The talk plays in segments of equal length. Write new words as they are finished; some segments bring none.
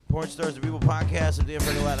Porn Stars of People podcast. I'm Dan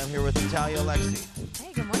Franklin. I'm here with Natalia, Aleksei.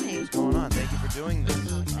 Hey, good morning. What's going on? Thank you for doing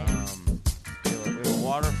this. Oh, exciting. We have a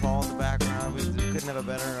waterfall in the background. We couldn't have a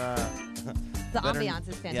better... The ambiance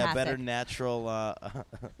is fantastic. Yeah, better natural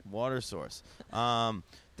water source.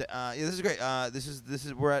 This is great. This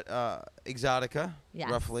is we're at Exotica, Yes.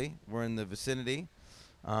 roughly. We're in the vicinity.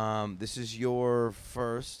 This is your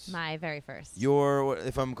first. My very first.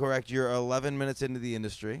 If I'm correct, you're 11 minutes into the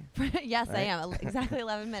industry. Yes, right? I am. Exactly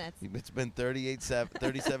 11 minutes. It's been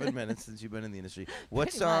 37 minutes since you've been in the industry.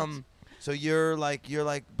 What's Pretty much. So you're like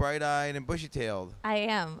bright-eyed and bushy-tailed. I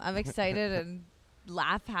am. I'm excited and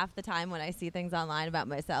laugh half the time when I see things online about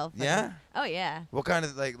myself. Yeah? Oh, yeah. What kind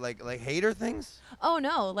of like hater things? Oh,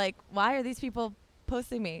 no. Like, why are these people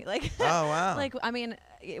posting me? Like, Oh, wow. like, I mean,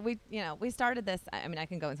 we started this. I mean, I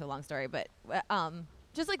can go into a long story, but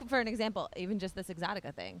just like for an example, even just this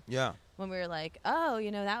Exotica thing. Yeah. When we were like, oh,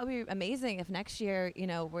 that would be amazing if next year,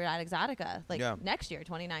 we're at Exotica, like next year,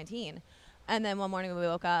 2019. And then one morning we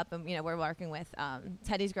woke up and, we're working with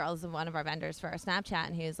Teddy's Girls, one of our vendors for our Snapchat.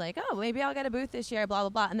 And he was like, oh, maybe I'll get a booth this year, blah, blah,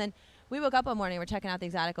 blah. And then we woke up one morning, we're checking out the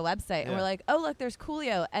Exotica website. And we're like, oh, look, there's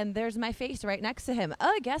Coolio. And there's my face right next to him. Oh,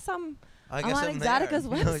 I guess I'm on Exotica's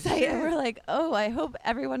website. And we're like, oh, I hope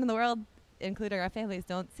everyone in the world, including our families,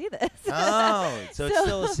 don't see this. Oh, so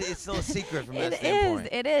it's still a secret from that standpoint.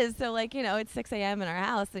 It is. So, it's 6 a.m. in our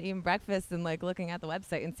house and eating breakfast and, looking at the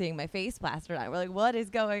website and seeing my face plastered on it. We're like, what is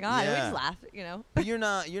going on? Yeah. And we just laugh, But you're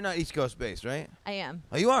not East Coast based, right? I am.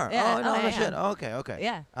 Oh, you are? Yeah. Oh, no, I shit. am. Oh, okay.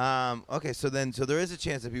 Yeah. Okay, so there is a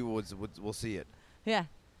chance that people will see it. Yeah.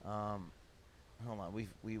 Hold on.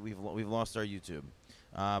 We've lost our YouTube.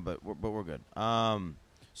 But we're good.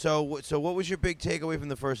 So what was your big takeaway from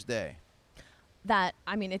the first day? That,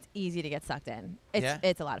 it's easy to get sucked in.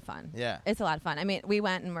 It's a lot of fun. Yeah. It's a lot of fun. I mean, we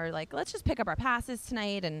went and we're like, let's just pick up our passes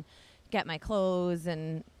tonight and get my clothes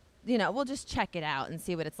and, we'll just check it out and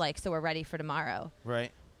see what it's like so we're ready for tomorrow.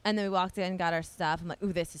 Right. And then we walked in, got our stuff. I'm like,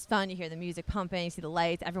 ooh, this is fun. You hear the music pumping. You see the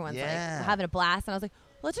lights. Everyone's having a blast. And I was like,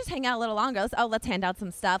 let's just hang out a little longer. Let's hand out some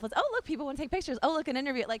stuff. Look, people want to take pictures. Oh, look, an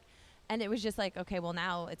interview. And it was just like, okay, well,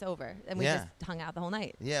 now it's over. And we just hung out the whole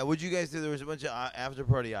night. Yeah, what did you guys do? There was a bunch of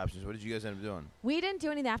after-party options. What did you guys end up doing? We didn't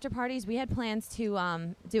do any of the after-parties. We had plans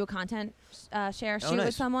to do a content share shoot nice.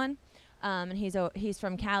 with someone. And he's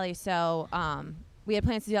from Cali, so we had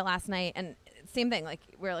plans to do that last night. And same thing.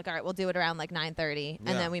 We're like, all right, we'll do it around 9:30.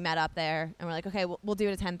 And then we met up there. And we're like, okay, we'll do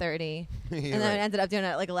it at 10:30. And then we ended up doing it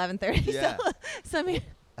at 11:30. Yeah. So, I mean.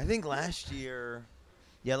 I think last year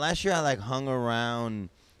I hung around...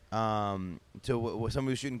 somebody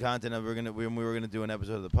was shooting content and we were gonna do an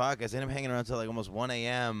episode of the podcast. I ended up hanging around till almost 1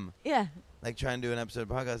 a.m. Yeah. Trying to do an episode of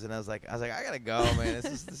the podcast, and I was like, I gotta go, man.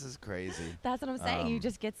 This is crazy. That's what I'm saying. You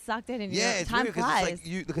just get sucked in, and it's time weird flies.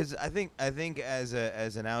 Because I think as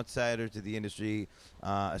an outsider to the industry,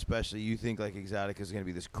 especially, you think Exotica is gonna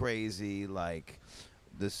be this crazy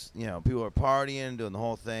this, people are partying, doing the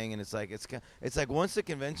whole thing, and it's like once the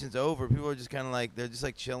convention's over, people are just kind of they're just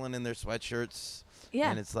chilling in their sweatshirts. Yeah.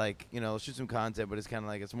 And it's shoot some content, but it's kind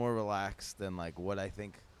of it's more relaxed than what I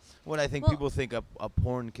think people think a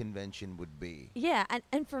porn convention would be. Yeah,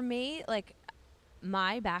 and for me,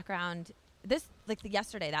 my background,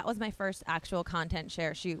 yesterday, that was my first actual content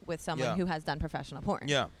share shoot with someone who has done professional porn.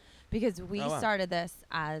 Yeah. Because we started this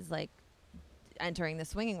as entering the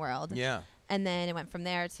swinging world. Yeah. And then it went from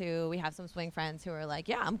there to we have some swing friends who are like,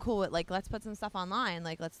 yeah, I'm cool with let's put some stuff online.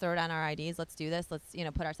 Let's throw down our IDs. Let's do this. Let's,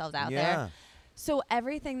 put ourselves out there. So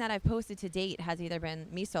everything that I've posted to date has either been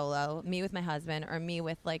me solo, me with my husband, or me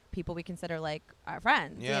with people we consider our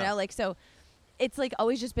friends. Yeah. So it's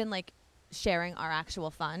always just been sharing our actual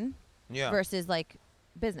fun versus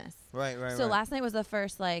business. Right. So last night was the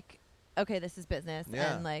first okay, this is business,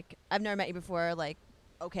 and I've never met you before.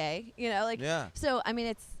 Okay, Yeah. So I mean,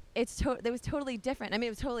 it was totally different. I mean,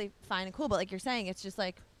 it was totally fine and cool, but you're saying, it's just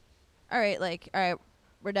all right,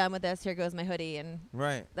 we're done with this. Here goes my hoodie, and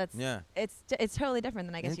that's it's totally different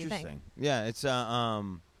than I guess you think. Yeah, it's I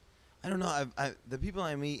don't know. The people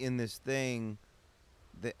I meet in this thing,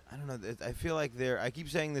 I don't know. I feel like I keep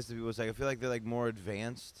saying this to people. It's I feel like they're more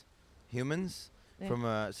advanced humans from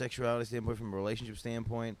a sexuality standpoint, from a relationship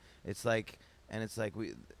standpoint. It's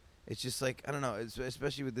It's just I don't know. It's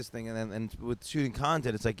especially with this thing, and with shooting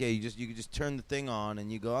content, it's you could just turn the thing on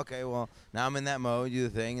and you go, okay, well now I'm in that mode. You do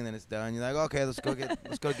the thing, and then it's done. You're like, okay, let's go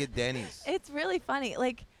get Denny's. It's really funny.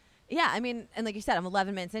 I mean, and like you said, I'm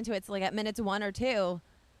 11 minutes into it. So at minutes 1 or 2,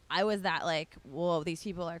 I was that whoa, these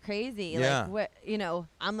people are crazy. Yeah.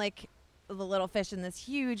 I'm the little fish in this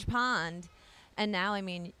huge pond, and now I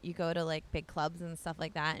mean, you go to big clubs and stuff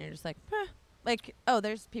like that, and you're just Like, oh,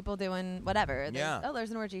 there's people doing whatever. Yeah. Oh,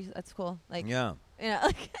 there's an orgy. That's cool. Like, yeah. you know,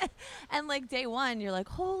 like, and like day one, you're like,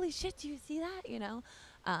 holy shit, do you see that? You know,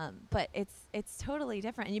 but it's totally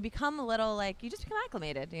different, and you become a little like you just become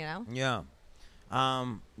acclimated. You know. Yeah.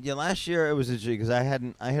 Yeah, last year it was interesting because I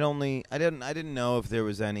didn't know if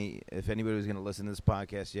anybody was going to listen to this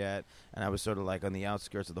podcast yet, and I was sort of like on the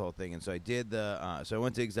outskirts of the whole thing, and so I did so I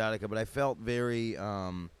went to Exotica, but I felt very,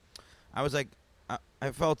 I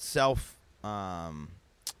felt I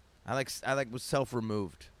was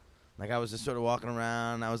self-removed. Like I was just sort of walking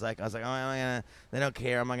around. I was like, oh, they don't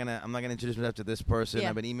care. I'm not gonna introduce myself to this person. Yeah.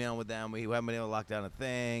 I've been emailing with them. We haven't been able to lock down a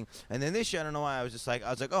thing. And then this year, I don't know why. I was like,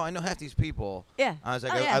 oh, I know half these people. Yeah. I was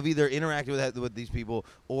like, I've either interacted with these people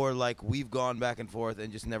or like we've gone back and forth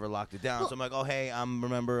and just never locked it down. Well, so I'm like, oh, hey,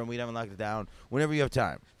 remember, and we haven't locked it down. Whenever you have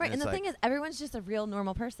time. Right. And the thing is, everyone's just a real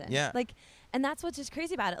normal person. Yeah. Like, and that's what's just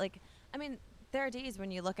crazy about it. Like, I mean, there are days when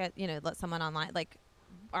you look at someone online like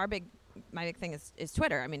my big thing is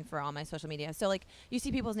Twitter. I mean, for all my social media. So, like, you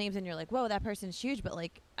see people's names and you're like, whoa, that person's huge. But,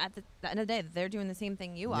 like, at the end of the day, they're doing the same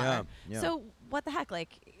thing you are. Yeah. So, what the heck?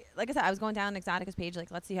 Like I said, I was going down Exotica's page,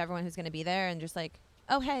 like, let's see everyone who's going to be there. And just like,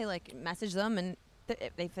 oh, hey, like, message them. And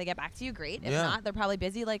if they get back to you, great. If not, they're probably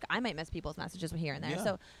busy. Like, I might miss people's messages here and there. Yeah.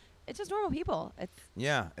 So, it's just normal people. I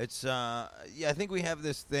think we have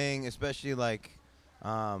this thing, especially, like,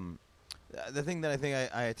 the thing that I think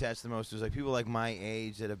I attach the most is like people like my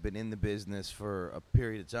age that have been in the business for a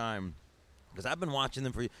period of time, because I've been watching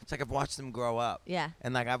them it's like I've watched them grow up. Yeah.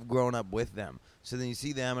 And like I've grown up with them. So then you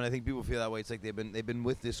see them, and I think people feel that way. It's like they've been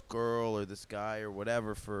with this girl or this guy or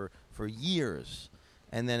whatever for years.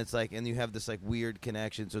 And then it's like, and you have this like weird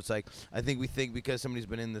connection. So it's like, I think we think because somebody's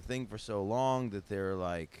been in the thing for so long that they're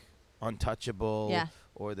like untouchable. Yeah.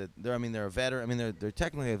 Or that they're a veteran. I mean, they're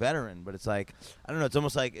technically a veteran, but it's like, I don't know. It's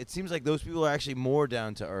almost like it seems like those people are actually more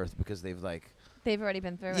down to earth because they've already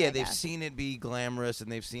been through it. Yeah, they've seen it be glamorous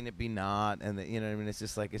and they've seen it be not, and you know what I mean. It's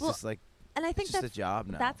just like and I think it's just a job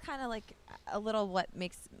now. That's kind of like a little what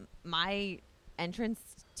makes my entrance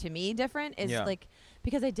to me different is like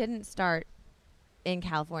because I didn't start in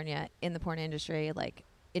California in the porn industry. Like,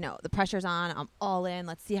 the pressure's on. I'm all in.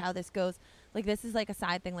 Let's see how this goes. Like, this is like a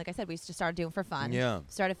side thing. Like I said, we just started doing for fun. Yeah.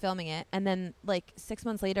 Started filming it. And then, like, 6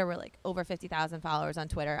 months later, we're, like, over 50,000 followers on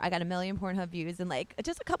Twitter. I got 1 million Pornhub views in, like,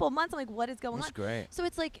 just a couple of months. I'm like, what is going on? That's great. So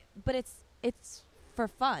it's, like, but it's for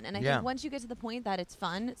fun. And I think once you get to the point that it's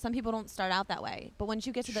fun, some people don't start out that way. But once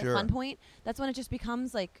you get to the fun point, that's when it just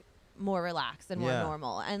becomes, like, more relaxed and more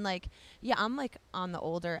normal. And, like, I'm, like, on the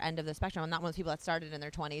older end of the spectrum. I'm not one of those people that started in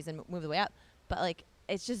their 20s and moved the way up. But, like,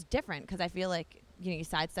 it's just different because I feel like, you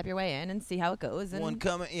sidestep your way in and see how it goes. And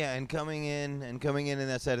coming in and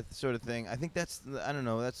that sort of thing. I think that's, I don't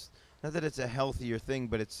know, that's not that it's a healthier thing,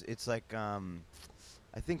 but it's like, I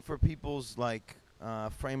think for people's like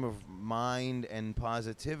frame of mind and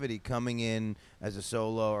positivity, coming in as a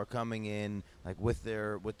solo or coming in like with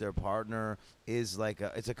their partner is like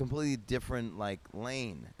it's a completely different like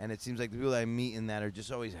lane. And it seems like the people that I meet in that are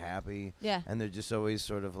just always happy. Yeah. And they're just always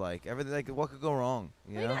sort of like everything. Like, what could go wrong?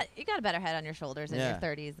 You know? You got a better head on your shoulders in your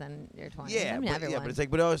 30s than your 20s. Yeah, I mean, but it's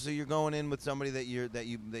like, but also you're going in with somebody that you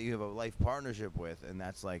have a life partnership with, and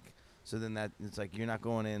that's like. So then it's like you're not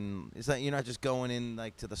going in. It's like you're not just going in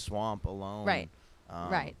like to the swamp alone. Right.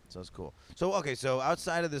 Right. So it's cool. So okay. So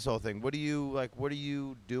outside of this whole thing, what are you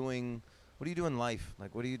doing? What do you do in life?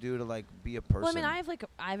 Like, what do you do to like be a person? Well, I mean,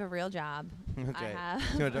 I have a real job. Okay.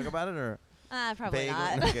 You want to talk about it or? Probably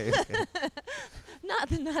not. Okay. not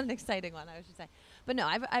an exciting one, I should say. But no,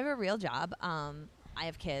 I have a real job. I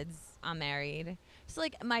have kids. I'm married. So,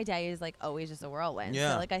 like, my day is, like, always just a whirlwind.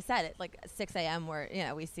 Yeah. So, like I said, at, like, 6 a.m. where,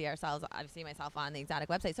 we see ourselves. I see myself on the Exotic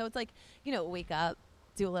website. So, it's like, wake up,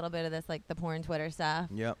 do a little bit of this, like, the porn Twitter stuff.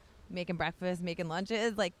 Yep. Making breakfast, making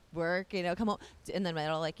lunches, like, work, come home. In the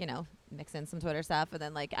middle, like, mix in some Twitter stuff. And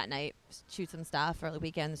then, like, at night, shoot some stuff. Or the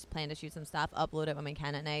weekends, plan to shoot some stuff. Upload it when we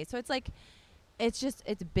can at night. So, it's, like, it's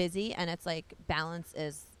busy. And it's, like, balance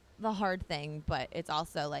is the hard thing. But it's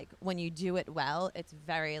also, like, when you do it well, it's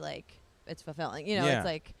very, like... It's fulfilling,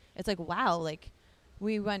 It's like wow, like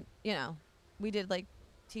we went, we did like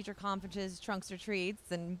teacher conferences, trunks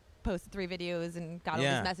retreats, and posted 3 videos and got all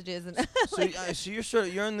these messages and. So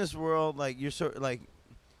you're in this world like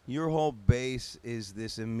your whole base is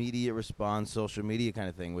this immediate response social media kind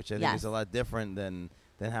of thing, which I think is a lot different than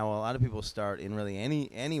how a lot of people start in really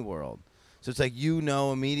any world. So it's like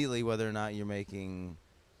immediately whether or not you're making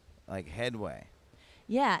like headway.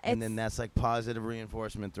 Yeah. And then that's like positive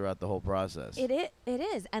reinforcement throughout the whole process. It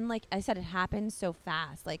is. And like I said, it happens so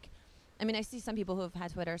fast. Like, I mean, I see some people who have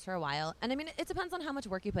had Twitters for a while. And I mean, it depends on how much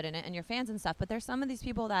work you put in it and your fans and stuff. But there's some of these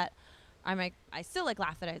people that I still like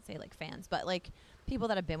laugh at it, I'd say like fans, but like people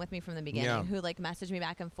that have been with me from the beginning who like message me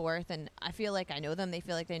back and forth, and I feel like I know them, they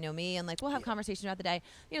feel like they know me, and like we'll have conversations throughout the day.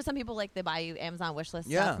 You know, some people like they buy you Amazon wishlist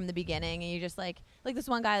stuff from the beginning, and you just like this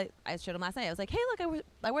one guy I showed him last night. I was like, hey, look,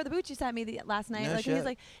 I wore the boots you sent me last night. No like shit. and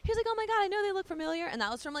he's like, oh my god, I know they look familiar, and that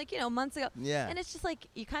was from like months ago. Yeah. And it's just like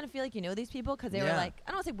you kind of feel like you know these people because they were like,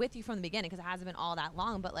 I don't want to say with you from the beginning because it hasn't been all that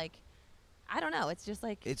long, but like I don't know, it's just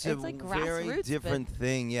like it's like very grassroots, different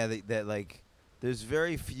thing. Yeah, that like. There's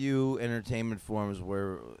very few entertainment forms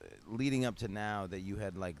where, leading up to now, that you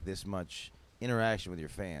had like this much interaction with your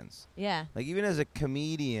fans. Yeah. Like even as a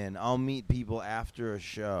comedian, I'll meet people after a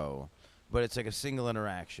show, but it's like a single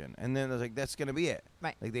interaction, and then I was like, that's gonna be it.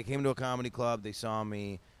 Right. Like they came to a comedy club, they saw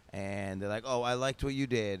me, and they're like, oh, I liked what you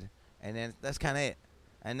did, and then that's kind of it.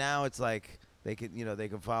 And now it's like they could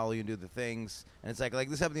follow you and do the things, and it's like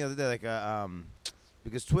this happened the other day, like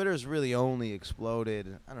because Twitter's really only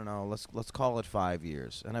exploded, I don't know, let's call it 5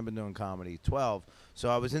 years. And I've been doing comedy 12. So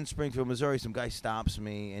I was in Springfield, Missouri. Some guy stops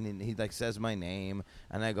me, and he like says my name.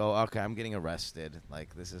 And I go, okay, I'm getting arrested.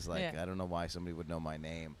 Like, this is like, I don't know why somebody would know my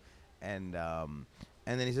name. And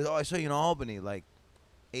then he says, oh, I saw you in Albany like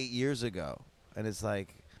 8 years ago. And it's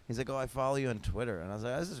like, he's like, oh, I follow you on Twitter. And I was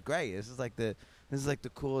like, oh, this is great. This is like the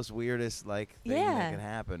coolest, weirdest like thing that can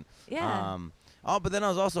happen. Yeah. But then I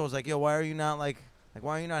was like, yo, why are you not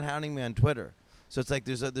hounding me on Twitter? So it's like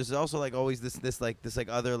there's also like always this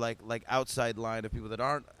other like outside line of people that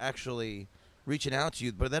aren't actually reaching out to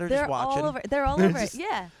you, but that are just watching. They're all over it.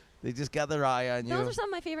 Yeah. They just got their eye on you. Those are some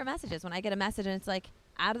of my favorite messages when I get a message and it's like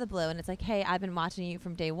out of the blue and it's like, hey, I've been watching you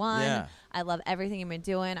from day one. Yeah. I love everything you've been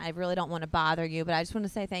doing. I really don't want to bother you, but I just want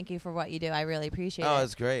to say thank you for what you do. I really appreciate it. Oh,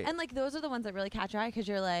 that's great. And like those are the ones that really catch your eye because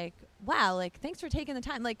you're like, wow, like thanks for taking the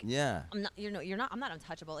time. Like, yeah, I'm not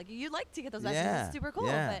untouchable. Like you like to get those messages. Yeah. It's super cool,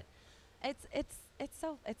 Yeah. but it's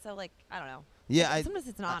so like I don't know. Yeah, sometimes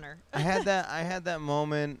it's an honor. I had that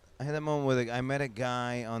moment where I met a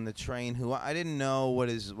guy on the train who I didn't know what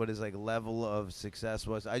his like level of success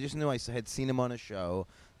was. I just knew I had seen him on a show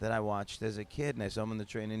that I watched as a kid, and I saw him on the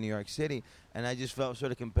train in New York City, and I just felt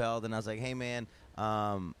sort of compelled, and I was like, hey man,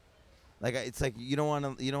 like it's like you don't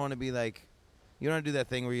want to be like. You don't want to do that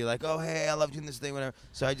thing where you're like, oh, hey, I love doing this thing, whatever.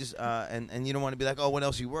 So I just, and you don't want to be like, oh, what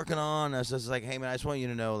else are you working on? I was just like, hey, man, I just want you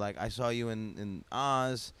to know, like, I saw you in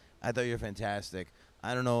Oz. I thought you were fantastic.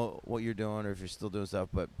 I don't know what you're doing or if you're still doing stuff,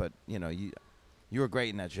 but you know, you were great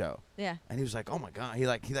in that show. Yeah. And he was like, oh, my God. He's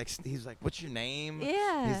like, what's your name?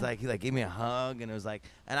 Yeah. He gave me a hug, and it was like,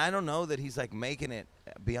 and I don't know that he's, like, making it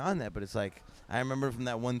beyond that, but it's like, I remember from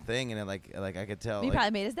that one thing, and it, like I could tell. You probably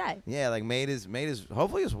made his day. Yeah, like, made his,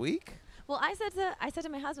 hopefully his week. Well, I said to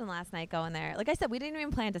my husband last night going there, like I said, we didn't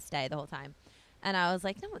even plan to stay the whole time. And I was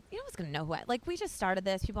like, no one's going to know who like, we just started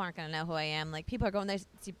this. People aren't going to know who I am. Like, people are going there.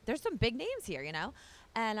 There's some big names here, you know?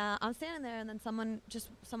 And I'm standing there, and then someone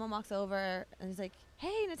walks over, and he's like,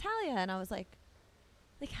 hey, Natalia. And I was like,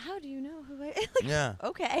 how do you know who I am? Like, yeah.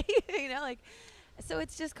 Okay. You know, like, so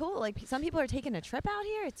it's just cool. Like, some people are taking a trip out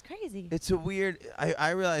here. It's crazy. It's a weird,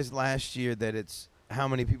 I realized last year that it's, how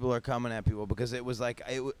many people are coming at people, because it was like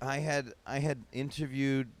I had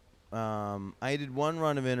interviewed I did one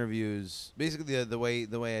run of interviews. Basically the way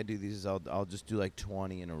I do these is I'll just do like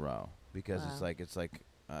 20 in a row, because it's like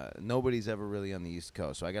nobody's ever really on the East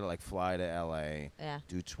Coast, so I got to like fly to LA,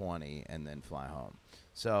 do 20 and then fly home.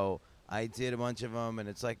 So I did a bunch of them, and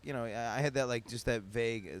it's like, you know, I had that like just that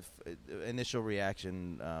vague initial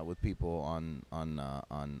reaction with people on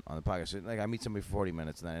the podcast. So, like I meet somebody for 40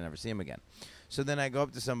 minutes and then I never see them again. So then I go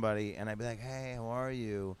up to somebody and I'd be like, "Hey, how are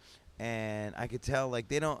you?" And I could tell like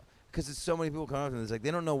they don't, because it's so many people coming up to them. It's like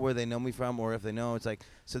they don't know where they know me from, or if they know. It's like,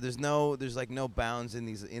 so there's like no bounds in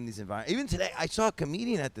these environments. Even today, I saw a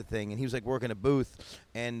comedian at the thing, and he was like working a booth,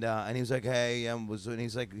 and he was like, "Hey," and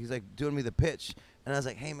he's like doing me the pitch. And I was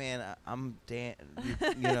like, hey, man, I'm Dan.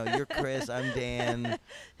 You know, you're Chris. I'm Dan.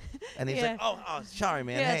 And he's like, oh, sorry,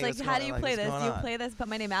 man. Yeah, hey, it's like, how do you play this? Do you play this, put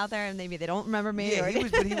my name out there, and maybe they don't remember me? Yeah, he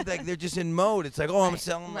was like, they're just in mode. It's like, oh, I'm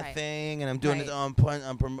selling my thing, and I'm doing this.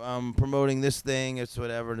 I'm promoting this thing. It's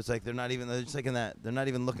whatever. And it's like they're just like in that. They're not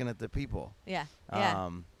even looking at the people. Yeah.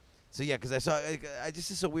 So yeah, because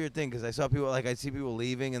it's a weird thing, because I saw people, like I'd see people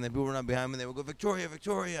leaving, and then people run up behind me, and they would go, Victoria,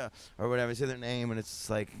 Victoria, or whatever, say their name, and it's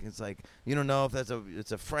like you don't know if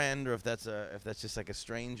it's a friend or if that's just like a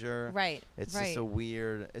stranger. Right. It's just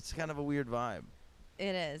it's kind of a weird vibe.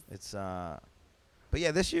 It is. It's but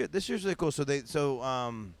yeah, this year's really cool. So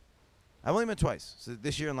I've only met twice, so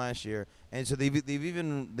this year and last year, And so they've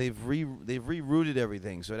rerouted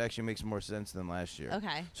everything, so it actually makes more sense than last year.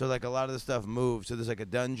 Okay. So like a lot of the stuff moved. So there's like a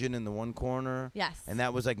dungeon in the one corner. Yes. And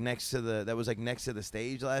that was like next to the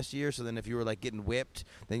stage last year. So then if you were like getting whipped,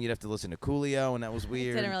 then you'd have to listen to Coolio, and that was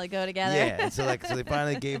weird. Didn't really go together. Yeah. And so they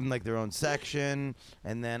finally gave them like their own section,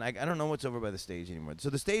 and then I don't know what's over by the stage anymore. So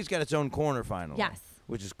the stage got its own corner finally. Yes.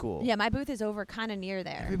 Which is cool. Yeah, my booth is over kind of near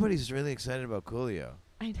there. Everybody's really excited about Coolio.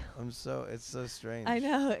 I know. It's so strange. I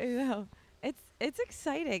know. It's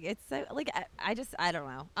exciting. It's so, like I don't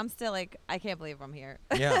know. I'm still like I can't believe I'm here.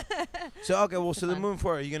 Yeah. So okay, well, so then moving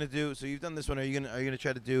forward, are you gonna do? So you've done this one. Are you gonna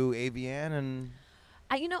try to do AVN and?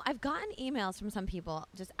 I've gotten emails from some people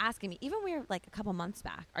just asking me. Even we were like a couple months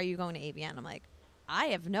back. Are you going to AVN? I'm like, I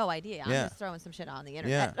have no idea. I'm just throwing some shit on the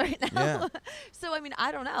internet right now. Yeah. So I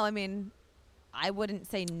don't know. I wouldn't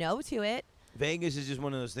say no to it. Vegas is just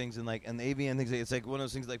one of those things, and the AVN things. It's like one of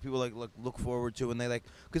those things like people look forward to, and they like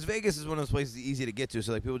because Vegas is one of those places easy to get to.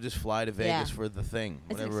 So like people just fly to Vegas for the thing,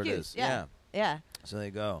 whatever it is. Yeah. So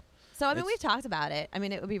they go. So we've talked about it.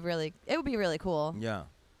 It would be really cool. Yeah.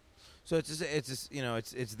 So it's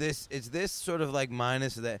this sort of like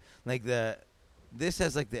minus that like this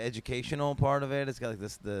has like the educational part of it. It's got like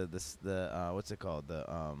the what's it called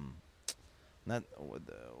not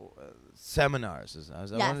seminars. I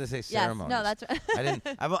wanted to say ceremonies. No, that's right. I didn't.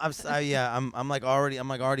 I'm like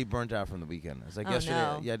already burnt out from the weekend. It's like yesterday.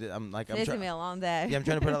 No. Yeah, I'm Today's gonna be a long day. Yeah, I'm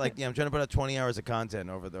trying to put out 20 hours of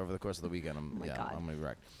content over the course of the weekend. God. I'm gonna be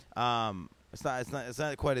wrecked. It's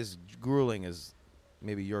not quite as grueling as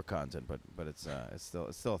maybe your content, but it's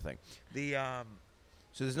still a thing.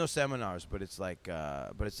 So there's no seminars, but it's like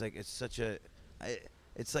it's such a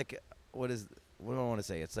it's like what do I want to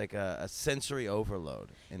say? It's like a sensory overload.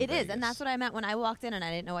 It is, and that's what I meant when I walked in and I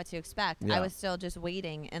didn't know what to expect. Yeah. I was still just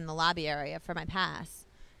waiting in the lobby area for my pass,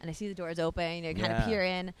 and I see the doors open. You kind of peer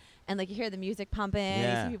in, and like you hear the music pumping.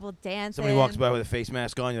 You see people dancing. Somebody walks by with a face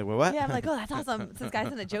mask on. You're like, what? Yeah, I'm like, oh, that's awesome. So this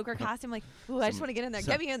guy's in a Joker costume. Like, ooh, I just want to get in there.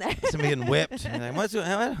 Get me in there. Somebody getting whipped. And like,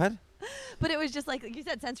 what? But it was just like you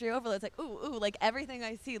said, sensory overload. It's like, ooh, like everything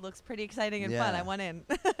I see looks pretty exciting and fun. I went in.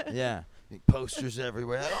 Yeah. Posters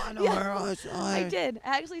everywhere. Oh, I know her. I did.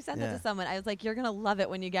 I actually sent it to someone. I was like, you're going to love it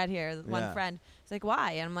when you get here. One friend. He's like,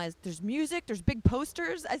 why? And I'm like, there's music. There's big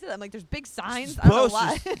posters. I said, I'm like, there's big signs. I don't know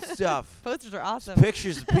why. Stuff. Posters are awesome.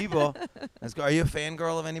 Pictures of people. Are you a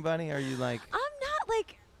fangirl of anybody? Are you like? I'm not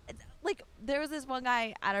like there was this one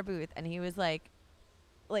guy at our booth, and he was like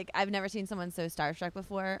I've never seen someone so starstruck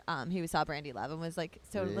before. He saw Brandy Love and was like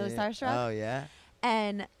so starstruck. Oh yeah.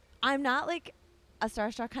 And I'm not like a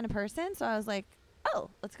starstruck kind of person, so I was like,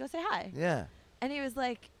 oh, let's go say hi. Yeah. And he was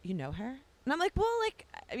like, you know her? And I'm like, well, like,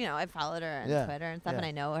 I followed her on Twitter and stuff, and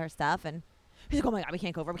I know her stuff. And he's like, oh my God, we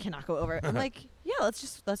can't go over. We cannot go over. I'm like, yeah, let's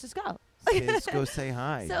just go. Let's go say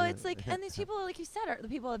hi. So it's like, and these people, like you said, the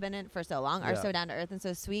people who have been in it for so long are so down to earth and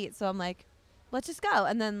so sweet. So I'm like, let's just go.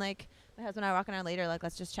 And then like my husband and I were walking around later, like,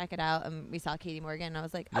 let's just check it out. And we saw Katie Morgan, and I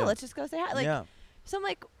was like, oh, let's just go say hi. Like, so I'm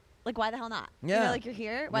like, why the hell not? Yeah. You know, like you're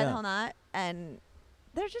here, why the hell not? And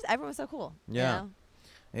everyone was so cool. Yeah. You know?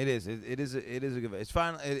 It is. It is a good. It's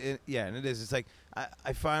finally. And it is. It's like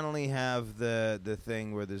I finally have the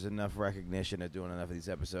thing where there's enough recognition of doing enough of these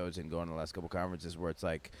episodes and going to the last couple conferences where it's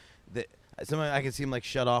like somebody I can see them like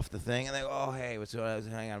shut off the thing and they go, oh hey, what's going on?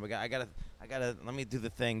 Hang on, I gotta let me do the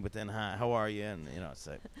thing, but then hi, how are you? And it's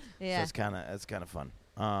like so it's kind of fun.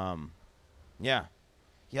 Yeah.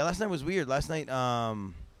 Last night was weird. Last night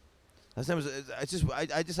was I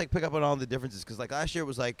just like pick up on all the differences because like last year it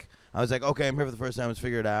was like I was like, okay, I'm here for the first time. Let's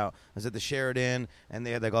figure it out. I was at the Sheraton and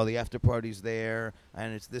they had like all the after parties there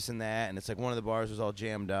and it's this and that and it's like one of the bars was all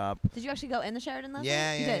jammed up. Did you actually go in the Sheraton last night?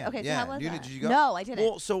 Yeah, you did. Okay, so how was that? Did you go? No, I didn't.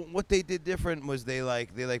 Well, so what they did different was they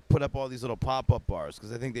put up all these little pop-up bars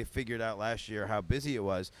because I think they figured out last year how busy it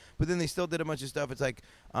was. But then they still did a bunch of stuff. It's like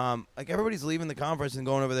everybody's leaving the conference and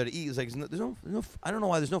going over there to eat. It's like there's no I don't know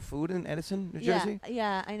why there's no food in Edison, New Jersey.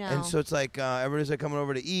 Yeah, I know. And so it's like everybody's like coming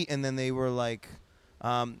over to eat, and then they were like,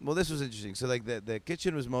 well, this was interesting. So like the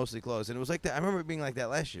kitchen was mostly closed, and it was like that. I remember it being like that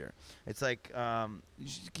last year. It's like you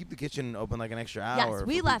should keep the kitchen open like an extra hour. Yes,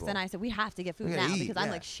 we left, and I said we have to get food now because I'm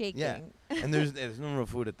like shaking. Yeah, and there's no real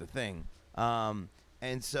food at the thing.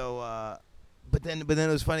 And so, but then it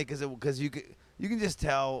was funny because you can just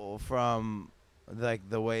tell from like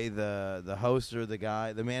the way the host or the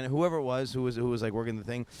guy, the man, whoever it was who was like working the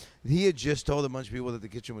thing, he had just told a bunch of people that the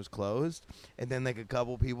kitchen was closed, and then like a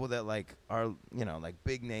couple people that like are like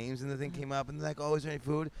big names in the thing came up and they're like, oh, is there any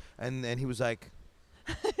food? And then he was like,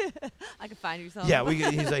 I could find you some. Yeah,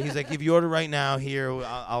 he's like, if you order right now here,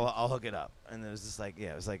 I'll hook it up. And it was just like,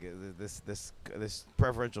 it was like this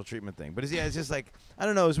preferential treatment thing. But it's just like, I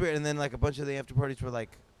don't know, it was weird. And then like a bunch of the after parties were like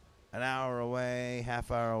an hour away,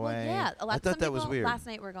 half hour away. Well, yeah, I thought that was weird. Last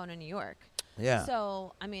night we're going to New York. Yeah.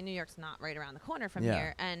 So, I mean, New York's not right around the corner from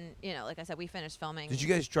here. And, like I said, we finished filming. Did you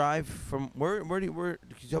guys drive from where do you, can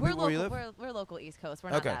you tell people where you live? We're local East Coast.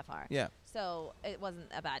 We're not that far. Yeah. So it wasn't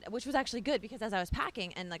that bad, which was actually good because as I was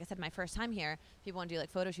packing, and like I said, my first time here, people want to do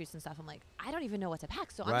like photo shoots and stuff. I'm like, I don't even know what to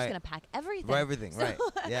pack. So I'm just going to pack everything. Everything, right.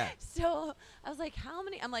 Yeah. So I was like, how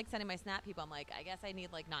many? I'm like sending my Snap people. I'm like, I guess I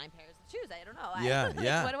need like 9 pairs of shoes. I don't know.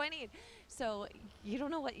 Yeah. What do I need? So you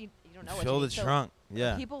don't know what you don't know what Fill you the need. trunk.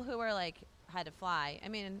 So people who are like, had to fly. I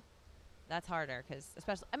mean, that's harder because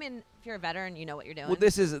especially. I mean, if you're a veteran, you know what you're doing. Well,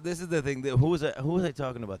 this is the thing. Who was I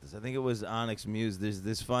talking about this? I think it was Onyx Muse. There's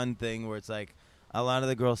this fun thing where it's like a lot of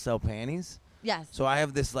the girls sell panties. Yes. So I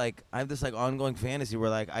have this ongoing fantasy where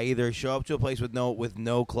like I either show up to a place with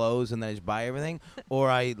no clothes and then I just buy everything, or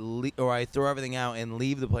I throw everything out and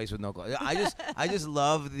leave the place with no clothes. I just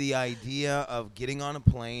love the idea of getting on a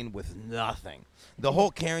plane with nothing. The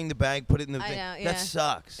whole carrying the bag, put it in the thing. That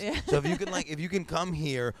sucks. Yeah. So if you can come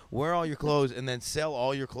here, wear all your clothes, and then sell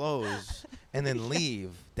all your clothes, and then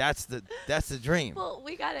leave, that's the dream. Well,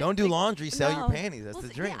 we got it. Don't do laundry, sell your panties. That's the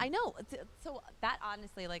dream. Yeah, I know. So that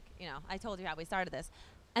honestly, like, I told you how we started this.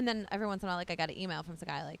 And then every once in a while, like, I got an email from some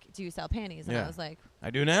guy, like, do you sell panties? And I was like,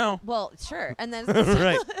 I do now. Well, sure. And then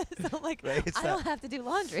right. So like, I don't have to do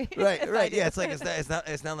laundry. Right. Yeah, it's like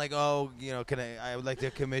it's not like, can I would like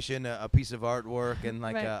to commission a piece of artwork and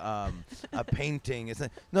like a painting.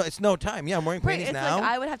 It's no time. Yeah, I'm wearing panties it's now. Like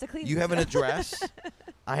I would have to clean. You have an address.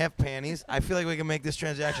 I have panties. I feel like we can make this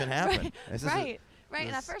transaction happen. Right.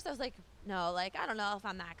 And at first I was like, no, like, I don't know if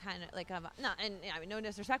I'm that kind of, like, no, and I mean, no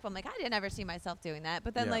disrespectful. I'm like, I didn't ever see myself doing that.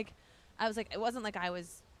 But then, like, I was like, it wasn't like I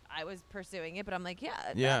was pursuing it, but I'm like,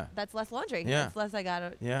 that's less laundry. Yeah. That's less I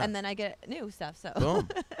got to, and then I get new stuff, so. Boom.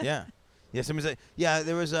 Yeah. Somebody said,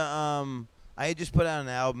 there was I had just put out an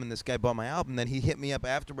album, and this guy bought my album, then he hit me up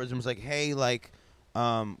afterwards and was like, hey, like,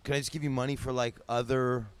 can I just give you money for, like,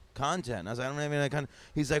 other content? And I was like, I don't have any content.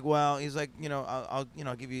 He's like,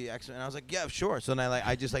 I'll give you extra. And I was like, yeah, sure. So then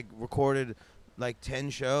I just like recorded like 10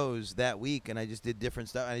 shows that week, and I just did different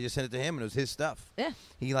stuff, and I just sent it to him, and it was his stuff. Yeah.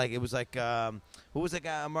 It was like, who was that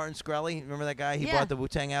guy? Martin Shkreli. Remember that guy? He bought the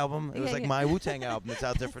Wu-Tang album. It was like my Wu-Tang album that's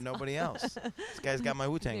out there for nobody else. This guy's got my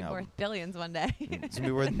Wu-Tang album. It's worth billions one day. It's gonna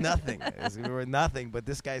be worth nothing. It's gonna be worth nothing, but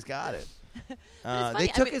this guy's got it. They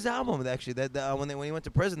took his album actually. When he went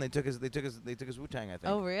to prison, they took his Wu-Tang, I think.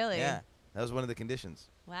 Oh, really? Yeah, that was one of the conditions.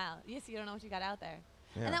 Wow. Yes, you don't know what you got out there.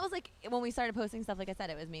 Yeah. And that was like when we started posting stuff. Like I said,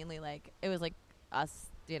 it was mainly like us,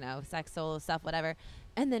 sex, solo stuff, whatever.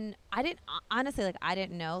 And then I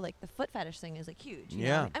didn't know like the foot fetish thing is like huge. You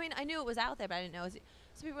know? I mean, I knew it was out there, but I didn't know.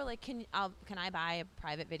 So people were like, can I buy a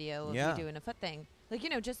private video of you doing a foot thing? Like,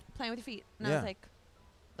 just playing with your feet. And I was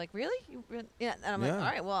like, really? Yeah. And I'm like, all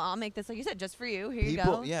right, well, I'll make this, like you said, just for you. Here you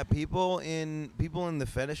go. Yeah, people in the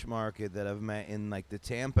fetish market that I've met in like the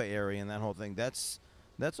Tampa area and that whole thing. That's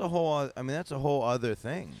a whole. That's a whole other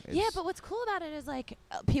thing. Yeah, but what's cool about it is like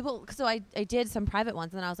people. So I did some private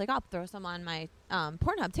ones, and then I was like, I'll throw some on my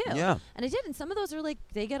Pornhub too. Yeah. And I did, and some of those are like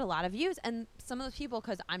they get a lot of views, and some of those people,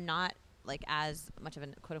 because I'm not like as much of a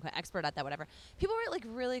quote unquote expert at that, whatever. People were like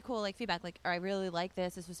really cool, like feedback, like, I really like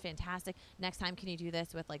this. This was fantastic. Next time, can you do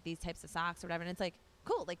this with like these types of socks or whatever? And it's like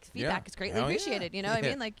cool, like feedback is greatly appreciated. You know what I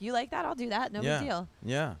mean? Like, you like that, I'll do that. No big deal.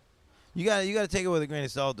 Yeah. You got to take it with a grain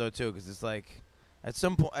of salt though too, because it's like at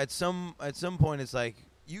some point it's like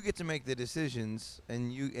you get to make the decisions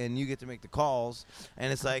and you get to make the calls,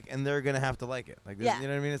 and it's like, and they're gonna have to like it. Like, you know what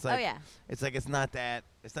I mean? It's like, it's like it's not that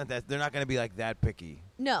they're not gonna be like that picky.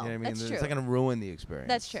 No, you know what I mean? that's true. It's not gonna ruin the experience.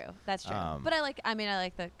 That's true. But I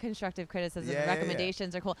like the constructive criticism.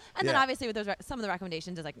 Recommendations are cool, and then obviously with those some of the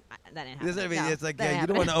recommendations is like that didn't happen. It's like you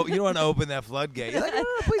don't want to open that floodgate. You're like,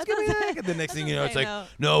 please give me that. And the next thing you know, it's like,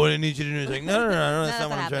 no, what I need you to do is like, no, that's not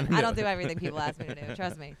what I'm trying to do. I don't do everything people ask me to do.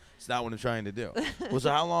 Trust me. It's not what I'm trying to do. Well,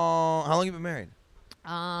 so how long have you been married?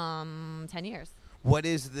 10 years. What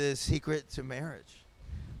is the secret to marriage?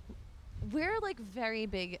 We're like very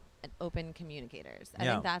big and open communicators. I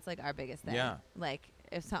think that's like our biggest thing. Yeah. Like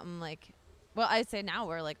if something like, well, I'd say now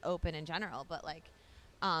we're like open in general, but like,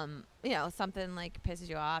 something like pisses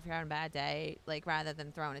you off, you're having a bad day, like rather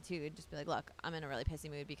than throwing it to you, just be like, look, I'm in a really pissy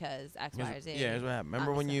mood because X, Y, or Z. Yeah, here's what happened.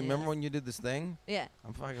 Remember when you did this thing? Yeah.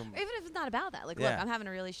 I'm fucking. Or even if it's not about that, like, look, I'm having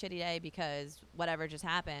a really shitty day because whatever just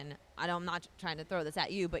happened. I'm not trying to throw this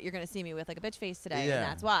at you, but you're gonna see me with like a bitch face today, and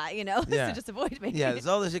that's why, so just avoid me. Yeah, there's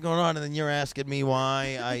all this shit going on, and then you're asking me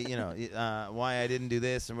why why I didn't do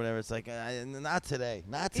this or whatever. It's like, not today,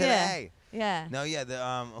 not today. Yeah. No, yeah.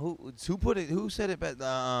 The who put it? Who said it? But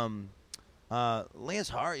Lance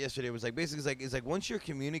Hart yesterday was like, basically it's like once you're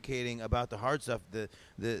communicating about the hard stuff, the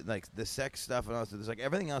sex stuff and all that, it's like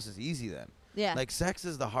everything else is easy then. Yeah. Like sex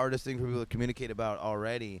is the hardest thing for people to communicate about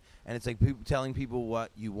already, and it's like telling people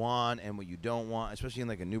what you want and what you don't want, especially in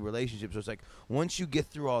like a new relationship. So it's like once you get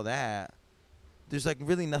through all that, there's like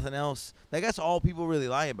really nothing else. Like that's all people really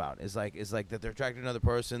lie about. Is like that they're attracted to another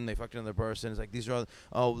person, they fucked another person. It's like these are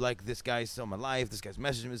all like this guy's still in my life, this guy's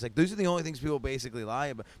messaging me. It's like those are the only things people basically lie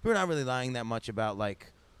about. People are not really lying that much about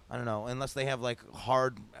like, I don't know, unless they have like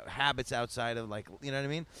hard habits outside of like, you know what I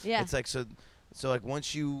mean? Yeah. It's like so like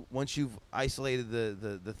once you've isolated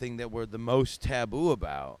the thing that we're the most taboo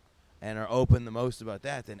about and are open the most about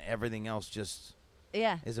that, then everything else just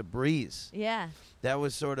is a breeze. Yeah. That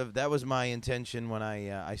was my intention when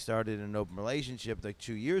I started an open relationship like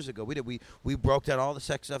 2 years ago. We broke down all the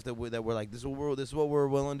sex stuff that we're like, this is what we're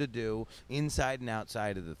willing to do inside and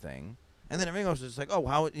outside of the thing. And then everything else is just like,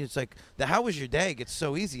 how was your day gets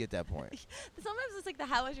so easy at that point. Sometimes it's like the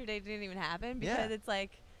how was your day didn't even happen because it's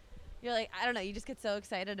like you're like, I don't know, you just get so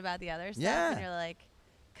excited about the other stuff and you're like,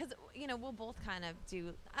 because we'll both kind of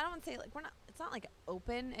do, I don't want to say like it's not like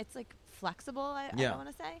open, it's like flexible, I don't want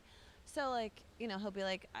to say. So like, he'll be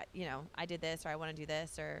like, I did this, or I want to do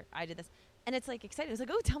this, or I did this, and it's like exciting. It's like,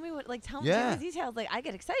 oh, tell me tell me the details. Like I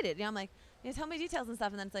get excited. I'm like, tell me details and stuff,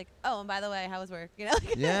 and then it's like, oh, and by the way, how was work?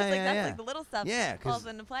 Like, that's like the little stuff falls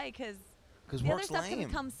into play because the other stuff can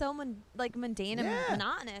become so mundane and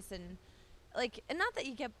monotonous and like, and not that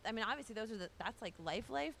you get. I mean, obviously that's like life,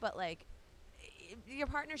 but like your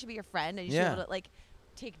partner should be your friend, and you should be able to like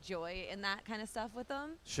take joy in that kind of stuff with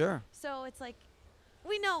them. Sure. So it's like,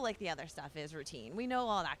 we know like the other stuff is routine. We know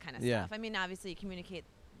all that kind of stuff. I mean, obviously you communicate,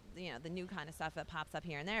 the new kind of stuff that pops up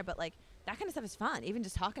here and there, but like that kind of stuff is fun. Even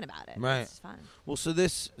just talking about it, right? It's just fun. Well, so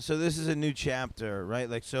this is a new chapter, right?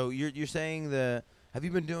 Like, so you're saying have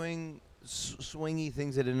you been doing swingy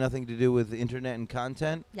things that had nothing to do with the internet and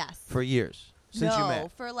content? Yes. For years. Since you met?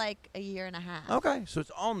 For like a year and a half. Okay, so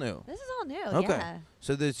it's all new. This is all new. Okay. Yeah.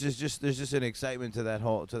 So there's just an excitement to that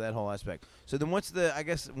whole aspect. So then what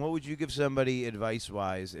would you give somebody advice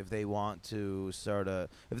wise if they want to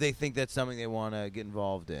if they think that's something they want to get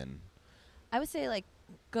involved in? I would say like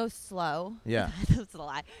go slow. Yeah. That's a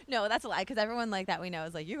lie. No, that's a lie because everyone like that we know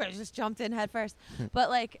is like, you guys just jumped in head first. But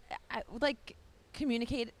like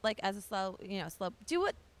communicate like as a slow.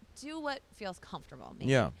 Do what feels comfortable.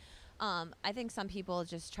 Maybe. Yeah. I think some people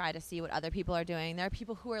just try to see what other people are doing. There are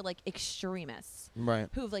people who are like extremists, right?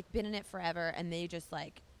 Who've like been in it forever, and they just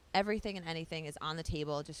like everything and anything is on the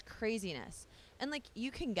table, just craziness. And like you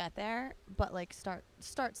can get there, but like start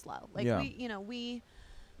slow. Like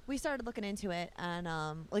we started looking into it,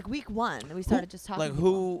 and like week 1 we started just talking. Like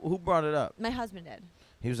who brought it up? My husband did.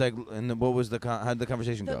 He was like, and what was how did the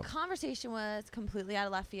conversation go? The conversation was completely out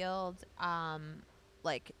of left field.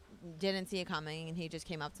 Like. Didn't see it coming, and he just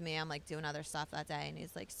came up to me. I'm like doing other stuff that day, and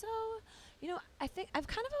he's like, so, I think I've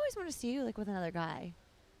kind of always wanted to see you like with another guy.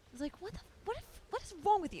 I was like, what is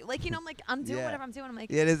wrong with you? Like, I'm like, I'm doing whatever I'm doing. I'm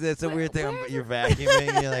like, it's a weird thing. You're vacuuming,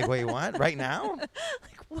 and you're like, wait, what? Right now?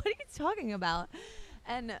 Like, what are you talking about?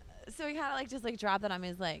 And so he kind of like just like dropped it on me.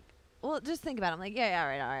 He's like, well, just think about it. I'm like, yeah, all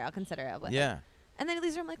right, I'll consider it. Yeah. And then he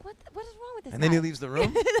leaves the room. I'm like, what is wrong with this? And guy? then he leaves the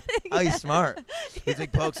room. Oh, he's smart. He's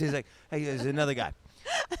like pokes. He's like, hey, there's another guy.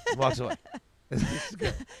 Walks away. This is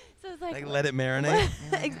good. So it's like let it marinate.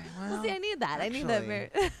 Well, see, I need that. I need that.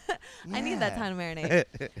 I need that time to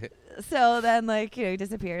marinate. So then, like, he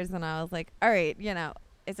disappears, and I was like, all right,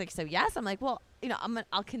 it's like, so yes. I'm like, well,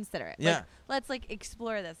 I'll consider it. Yeah. Like, let's like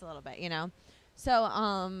explore this a little bit,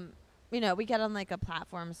 So, we get on like a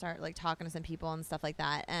platform, start like talking to some people and stuff like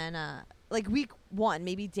that, and like week 1,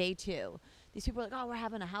 maybe day 2, these people are like, oh, we're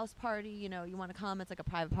having a house party. You want to come? It's like a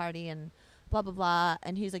private party and. Blah, blah, blah.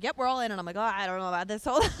 And he's like, yep, we're all in. And I'm like, oh, I don't know about this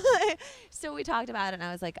whole So we talked about it, and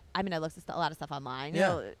I was like, I looked at a lot of stuff online.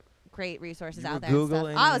 Great resources out there.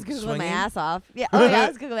 Googling I was Googling my ass off. Yeah. Oh, yeah, I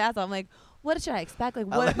was Googling my ass off. I'm like, what should I expect? Like,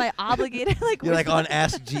 what am I obligated? Like, you're like on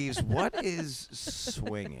Ask Jeeves, what is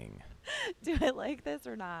swinging? Do I like this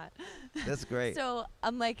or not? That's great. So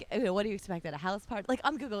I'm like, what do you expect at a house party? Like,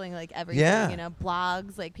 I'm Googling, like, everything,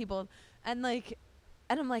 blogs, like, people. And, like,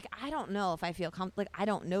 and I'm like, I don't know if I feel like I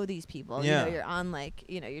don't know these people. Yeah. You know, you're on like,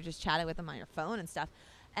 you know, you're just chatting with them on your phone and stuff.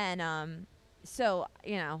 And so,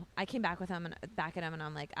 you know, I came back at him and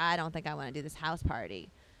I'm like, I don't think I want to do this house party.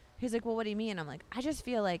 He's like, well, what do you mean? I'm like, I just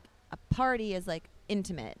feel like a party is like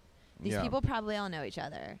intimate. These people probably all know each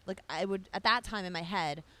other. Like I would, at that time in my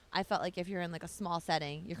head, I felt like if you're in like a small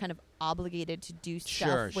setting, you're kind of obligated to do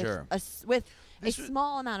stuff with a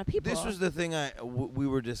small amount of people. This was the thing we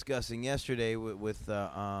were discussing yesterday with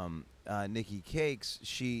Nikki Cakes.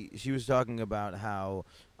 She was talking about how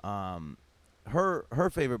her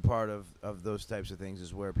favorite part of those types of things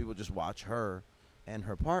is where people just watch her and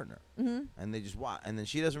her partner, and they just watch, and then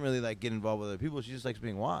she doesn't really like get involved with other people. She just likes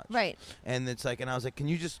being watched, right? And it's like, and I was like, can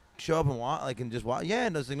you just show up and watch, like, and just watch? Yeah,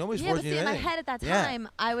 and it's like nobody's forcing you. In my head at that time,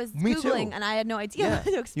 I was Googling, and I had no idea what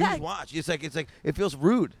to expect. You just watch. It's like it feels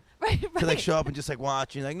rude. Right. To like show up and just like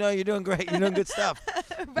watch. You're like, no, you're doing great. You're doing good stuff.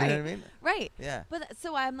 Right. You know what I mean? Right. Yeah. But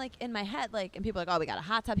so I'm like in my head, like, and people are like, oh, we got a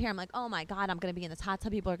hot tub here. I'm like, oh my God, I'm going to be in this hot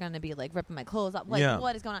tub. People are going to be like ripping my clothes up. Like,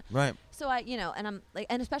 what is going on? Right. So I, you know, and I'm like,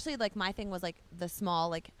 and especially like my thing was like the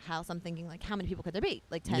small like house. I'm thinking like, how many people could there be?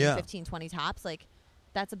 Like 10, 15, 20 tops. Like,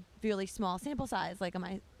 that's a really small sample size. Like,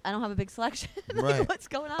 I don't have a big selection. Like, right. What's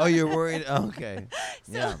going on? Oh, you're worried? Okay.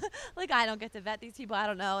 So, like, I don't get to vet these people. I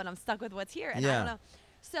don't know. And I'm stuck with what's here. And I don't know.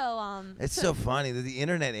 So it's so funny that the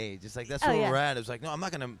internet age. It's like that's where we're at. It's like, no, I'm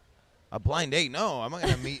not gonna a blind date. No, I'm not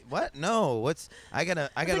gonna meet. What? No. I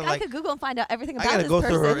gotta like I could Google and find out everything about this person. I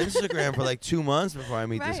person. gotta go through her Instagram for like 2 months before I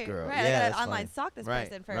meet this girl. Right. Yeah, I gotta online stalk this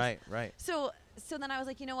person first. Right. So then I was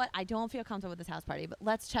like, you know what? I don't feel comfortable with this house party, but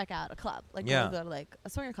let's check out a club. Like we'll go to like a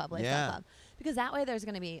swinger club, club, because that way there's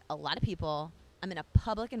gonna be a lot of people. I'm in a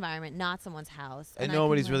public environment, not someone's house, and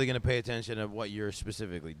nobody's really gonna pay attention to what you're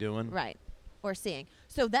specifically doing. Right. Or seeing.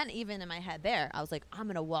 So then even in my head there, I was like, I'm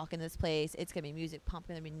going to walk in this place. It's going to be music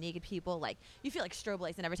pumping. There's going to be naked people. Like, you feel like strobe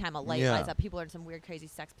lights, and every time a light lights up, people are in some weird, crazy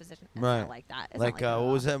sex position. It's not like that. It's like what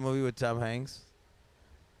was that movie with Tom Hanks?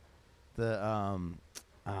 Where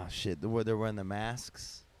they're wearing the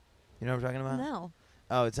masks. You know what I'm talking about? No.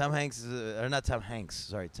 Oh, Tom Hanks, or not Tom Hanks,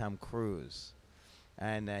 sorry, Tom Cruise.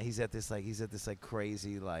 And he's at this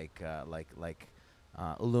crazy,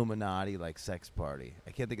 Illuminati like sex party.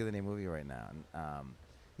 I can't think of the name of the movie right now.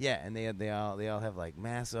 And they all have like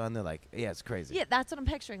masks on. They're like, it's crazy. Yeah, that's what I'm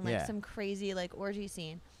picturing, like some crazy like orgy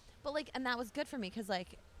scene. But like, and that was good for me because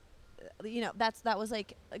like, you know, that was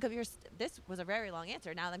like this was a very long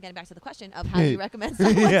answer. Now I'm getting back to the question of how do you recommend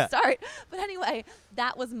someone start. But anyway,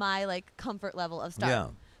 that was my like comfort level of start. Yeah.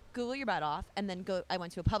 Google your butt off, and then I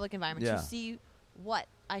went to a public environment to see what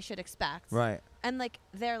I should expect. Right. And like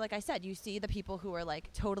there, like I said, you see the people who are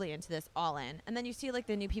like totally into this all in, and then you see like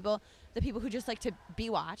the new people, the people who just like to be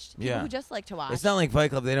watched, people who just like to watch. It's not like Fight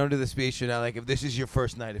Club. They don't do the speech. You're not like, if this is your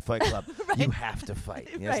first night at Fight Club, you have to fight.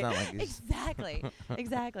 Yeah, it's not like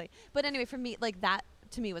exactly. But anyway, for me, like that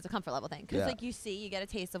to me was a comfort level thing because like you get a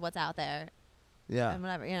taste of what's out there. Yeah. And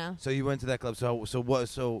whatever, you know. So you went to that club. So it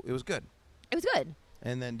was good. It was good.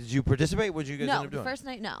 And then did you participate? What did you guys end up doing? No, the first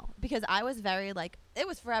night, no. Because I was very, like, it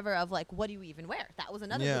was forever of, like, what do you even wear? That was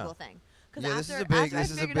another Google thing. Because after I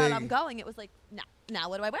figured out I'm going, it was like, now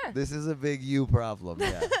what do I wear? This is a big you problem,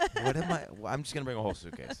 yeah. I'm just going to bring a whole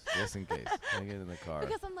suitcase, just in case. I get in the car.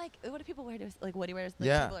 Because I'm like, what do people wear to, like, what do you wear to,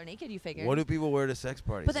 like, people are naked, you figure. What do people wear to sex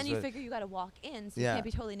parties? But then you figure you got to walk in, so you can't be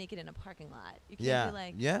totally naked in a parking lot. You can't be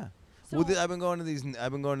like. Yeah. Well, I've been going to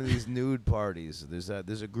these nude parties. There's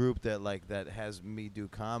a group that has me do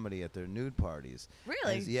comedy at their nude parties.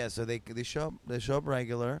 Really? So they show up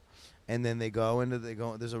regular, and then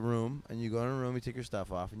there's a room, and you go in a room, you take your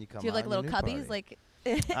stuff off, and you come out. Do you have like little cubbies party. like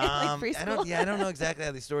preschool? I don't know exactly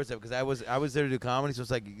how these stories are because I was there to do comedy, so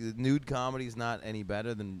it's like nude comedy is not any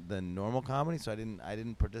better than normal comedy, so I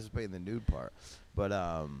didn't participate in the nude part, but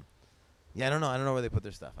I don't know. I don't know where they put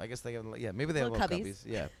their stuff. I guess they have, maybe they have little cubbies.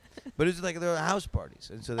 Yeah, but it's like they're house parties,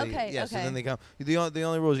 and so they, So then they come. The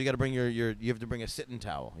only rule is you got to bring you have to bring a sitting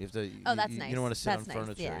towel. You have to. Oh, that's nice. You don't want to sit that's on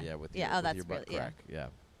furniture. Nice. Yeah, with your butt crack. Yeah.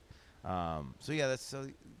 That's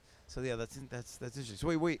interesting.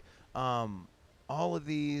 So wait. All of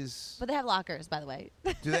these. But they have lockers, by the way.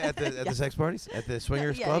 Do they at the sex parties at the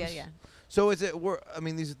swingers clubs? Yeah. So is it?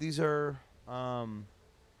 These are.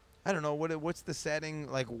 I don't know what's the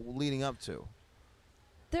setting like leading up to.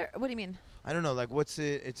 What do you mean? I don't know. Like, what's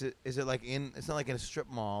it? Is it like in? It's not like in a strip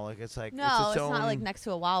mall. Like it's like no, it's not like next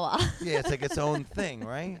to a Wawa. Yeah, it's like its own thing,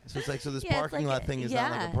 right? So it's like this parking lot thing is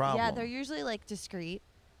not like a problem. Yeah, they're usually like discreet.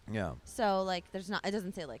 Yeah. So like, there's not. It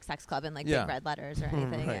doesn't say like sex club in like big red letters or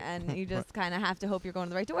anything, and you just kind of have to hope you're going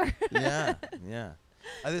to the right door. Yeah.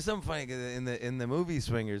 There's something funny 'cause in the movie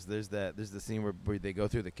Swingers. There's the scene where they go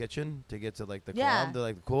through the kitchen to get to like the club. They're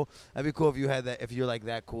like cool. That'd be cool if you had that. If you're like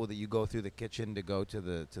that cool that you go through the kitchen to go to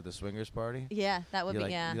the swingers party. Yeah, that would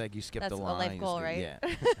be You skipped That's the line. a life goal, right?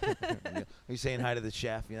 Yeah. You're saying hi to the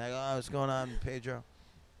chef. You're like, oh, what's going on, Pedro?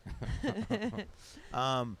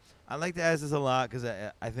 I like to ask this a lot because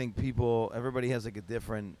I think everybody has like a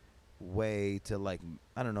different way to like,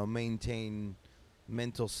 I don't know, maintain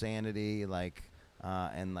mental sanity, like,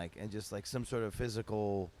 and just like some sort of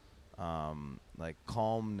physical, like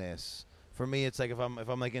calmness. For me, it's like if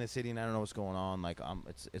I'm like in a city and I don't know what's going on, like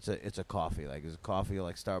it's a coffee. Like a coffee will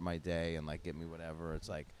like start my day and like get me whatever. It's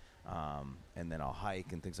like, and then I'll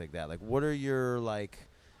hike and things like that. Like, what are your like,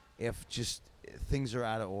 if just things are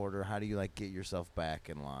out of order, how do you like get yourself back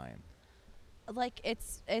in line? Like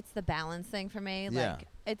it's the balance thing for me. Yeah.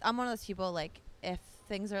 Like I'm one of those people, like if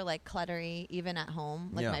things are like cluttery even at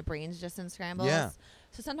home, like my brain's just in scrambles. Yeah.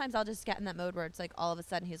 So sometimes I'll just get in that mode where it's like all of a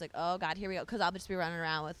sudden he's like, oh God, here we go. Cause I'll just be running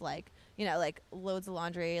around with like, you know, like loads of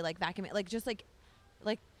laundry, like vacuuming, like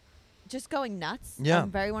just going nuts. Yeah.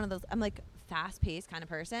 I'm very one of those, I'm like fast paced kind of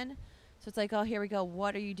person. So it's like, oh, here we go.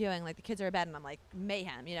 What are you doing? Like the kids are in bed and I'm like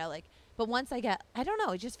mayhem, you know, like, but once I don't know,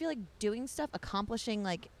 I just feel like doing stuff, accomplishing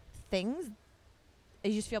like things,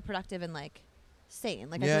 you just feel productive and like sane.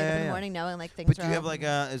 Like I wake up in the morning knowing like things. But do you have like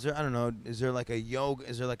is there like a yoga?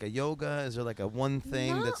 Is there like a one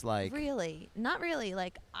thing that's like? Not really.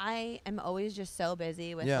 Like I am always just so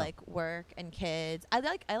busy with like work and kids. I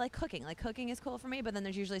like cooking. Like cooking is cool for me. But then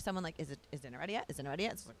there's usually someone like, is dinner ready yet? Is dinner ready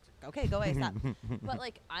yet? It's like, okay, go away, stop. But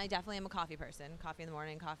like I definitely am a coffee person. Coffee in the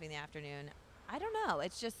morning, coffee in the afternoon. I don't know.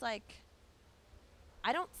 It's just like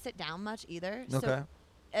I don't sit down much either. Okay. So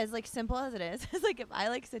as like simple as it is, it's like if I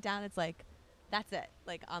like sit down, it's like that's it.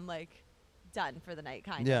 Like I'm like done for the night,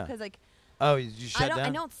 kind of. Because like, oh, you shut down? I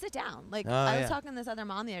don't sit down. Like I was talking to this other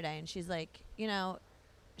mom the other day, and she's like, you know,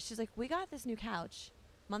 we got this new couch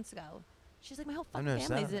months ago. She's like, my whole fucking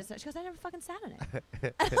family's this. She goes, I never fucking sat on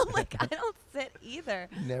it. And I'm like, I don't sit either.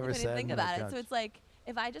 Never sat. Think about it. So it's like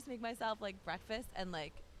if I just make myself like breakfast and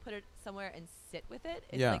like put it somewhere and sit with it,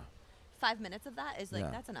 it's like 5 minutes of that is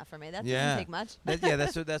like that's enough for me. That doesn't take much.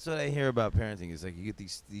 That's what I hear about parenting. Is like you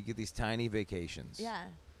get these tiny vacations. Yeah.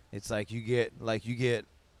 It's like you get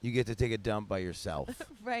to take a dump by yourself.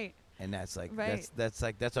 Right. And that's like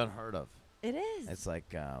that's unheard of. It is. It's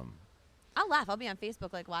like I'll laugh. I'll be on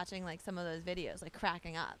Facebook like watching like some of those videos, like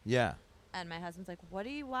cracking up. Yeah. And my husband's like, "What are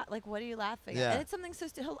you what are you laughing at?" And it's something so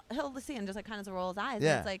he'll see and just like kind of roll his eyes.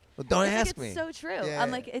 Yeah. And it's like, well, don't ask me. It's so true. Yeah,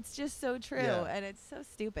 I'm like, it's just so true, and it's so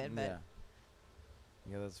stupid. But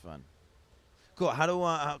yeah, that's fun. Cool. How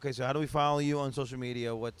do we follow you on social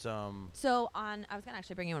media? What's So I was gonna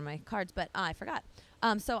actually bring you one of my cards, but I forgot.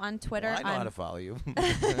 So on Twitter, I know how to follow you.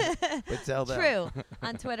 But tell them. True.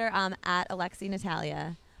 On Twitter, at Aleksei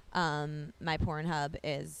Natalia. My Pornhub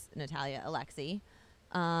is Natalia Aleksei.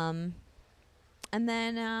 And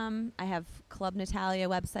then I have Club Natalia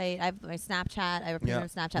website. I have my Snapchat. I have a premium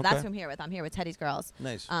Snapchat. Okay. That's who I'm here with. I'm here with Teddy's Girls.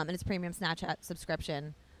 Nice. And it's premium Snapchat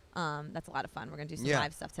subscription. That's a lot of fun. We're gonna do some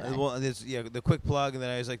live stuff today. Well, the quick plug that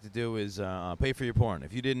I always like to do is pay for your porn.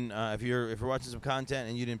 If you didn't, if you're watching some content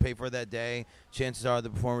and you didn't pay for it that day, chances are the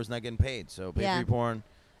performer's not getting paid. So pay for your porn.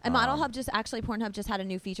 And Pornhub just had a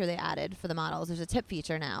new feature they added for the models. There's a tip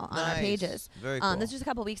feature now on our pages. Very cool. This was just a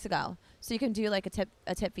couple weeks ago, so you can do like a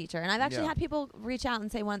tip feature. And I've actually had people reach out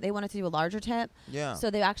and say they wanted to do a larger tip. Yeah. So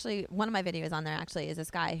they actually, one of my videos on there actually is this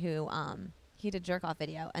guy who he did jerk off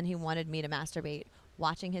video and he wanted me to masturbate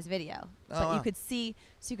watching his video. You could see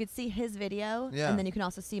his video, and then you can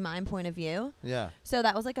also see my point of view. Yeah. So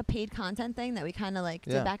that was like a paid content thing that we kind of like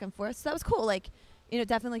did back and forth. So that was cool. Like, you know,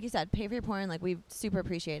 definitely like you said, pay for your porn. Like we super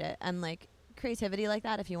appreciate it, and like creativity like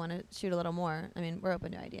that. If you want to shoot a little more, I mean, we're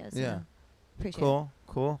open to ideas. Yeah. So appreciate it.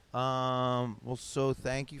 Cool. Well, so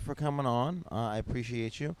thank you for coming on. I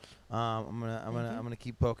appreciate you. I'm gonna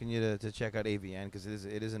keep poking you to check out AVN because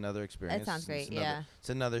it is another experience. It sounds great. It's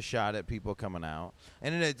another shot at people coming out,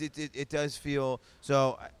 and it does feel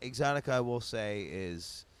so. Exotica, I will say,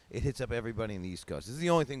 is. It hits up everybody in the East Coast. This is the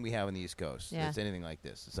only thing we have in the East Coast. It's anything like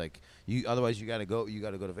this. It's like otherwise you got to go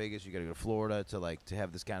to Vegas, you got to go to Florida to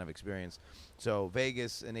have this kind of experience. So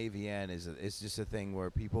Vegas and AVN is just a thing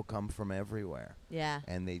where people come from everywhere. Yeah.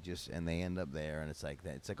 And they end up there, and it's like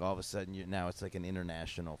that. It's like all of a sudden now it's like an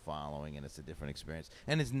international following, and it's a different experience,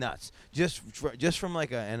 and it's nuts. Just from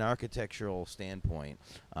like an architectural standpoint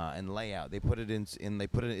and layout, they put it in.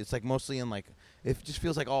 It's like mostly in like it just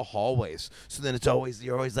feels like all hallways. So then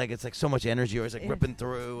you're always like, it's like so much energy. You're always like ripping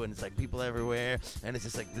through, and it's like people everywhere, and it's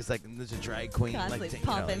just like there's a drag queen constantly like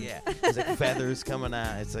pumping. There's like feathers coming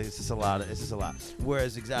out. It's just a lot.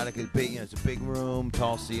 Whereas Exotica is big. It's a big room,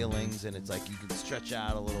 tall ceilings, and it's like you can stretch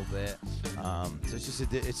out a little bit. So it's just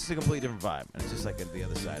a completely different vibe, and it's just like the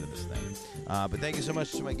other side of this thing. But thank you so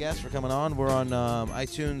much to my guests for coming on. We're on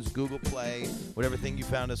iTunes, Google Play, whatever thing you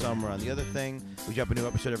found us on. We're on the other thing. We drop a new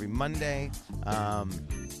episode every Monday.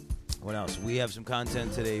 What else? We have some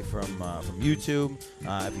content today from YouTube.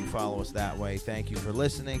 If you follow us that way, thank you for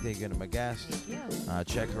listening. Thank you to my guest. Thank you.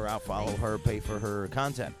 Check her out, follow her, pay for her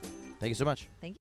content. Thank you so much. Thank you.